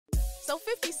So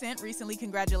 50 Cent recently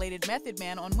congratulated Method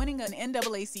Man on winning an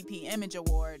NAACP Image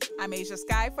Award. I'm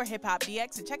Skye for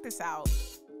HipHopDX, and check this out.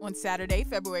 On Saturday,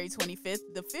 February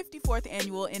 25th, the 54th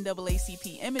annual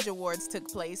NAACP Image Awards took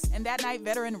place, and that night,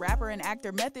 veteran rapper and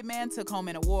actor Method Man took home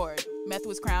an award. Meth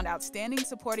was crowned Outstanding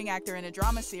Supporting Actor in a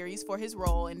Drama Series for his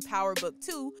role in Power Book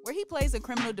 2, where he plays a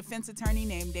criminal defense attorney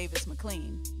named Davis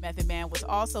McLean. Method Man was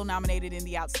also nominated in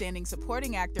the Outstanding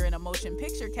Supporting Actor in a Motion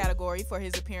Picture category for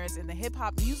his appearance in the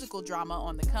hip-hop musical drama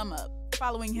On the Come Up.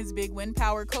 Following his big win,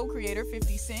 Power co-creator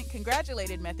 50 Cent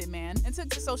congratulated Method Man and took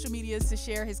to social medias to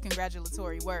share his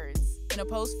congratulatory words. In a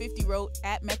post, 50 wrote,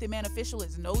 "Method Man Official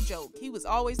is no joke. He was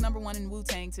always #1 in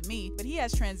Wu-Tang to me, but he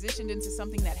has transitioned into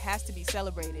something that has to be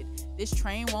celebrated. This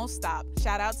train won't stop.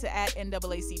 Shout out to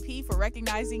 @NAACP for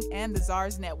recognizing and the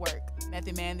Czars Network."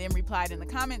 Method Man then replied in the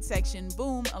comment section,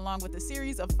 "Boom," along with a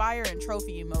series of fire and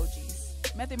trophy emojis.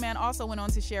 Method Man also went on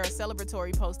to share a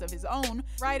celebratory post of his own,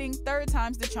 writing, "Third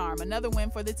time's the charm, another win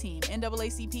for the team.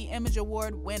 NAACP Image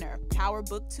Award winner. Power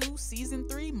Book 2, Season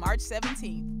 3, March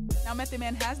 17th. Now, Method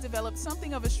Man has developed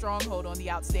something of a stronghold on the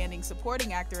Outstanding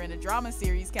Supporting Actor in a Drama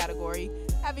Series category,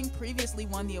 having previously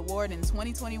won the award in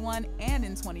 2021 and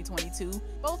in 2022,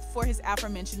 both for his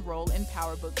aforementioned role in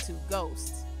Power Book 2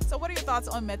 Ghosts. So what are your thoughts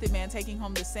on Method Man taking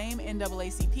home the same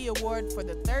NAACP award for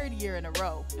the 3rd year in a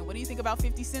row? And what do you think about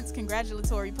 50 Cent's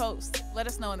congratulatory post? Let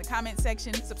us know in the comment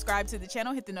section, subscribe to the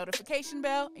channel, hit the notification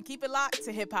bell, and keep it locked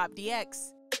to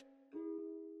HipHopDX.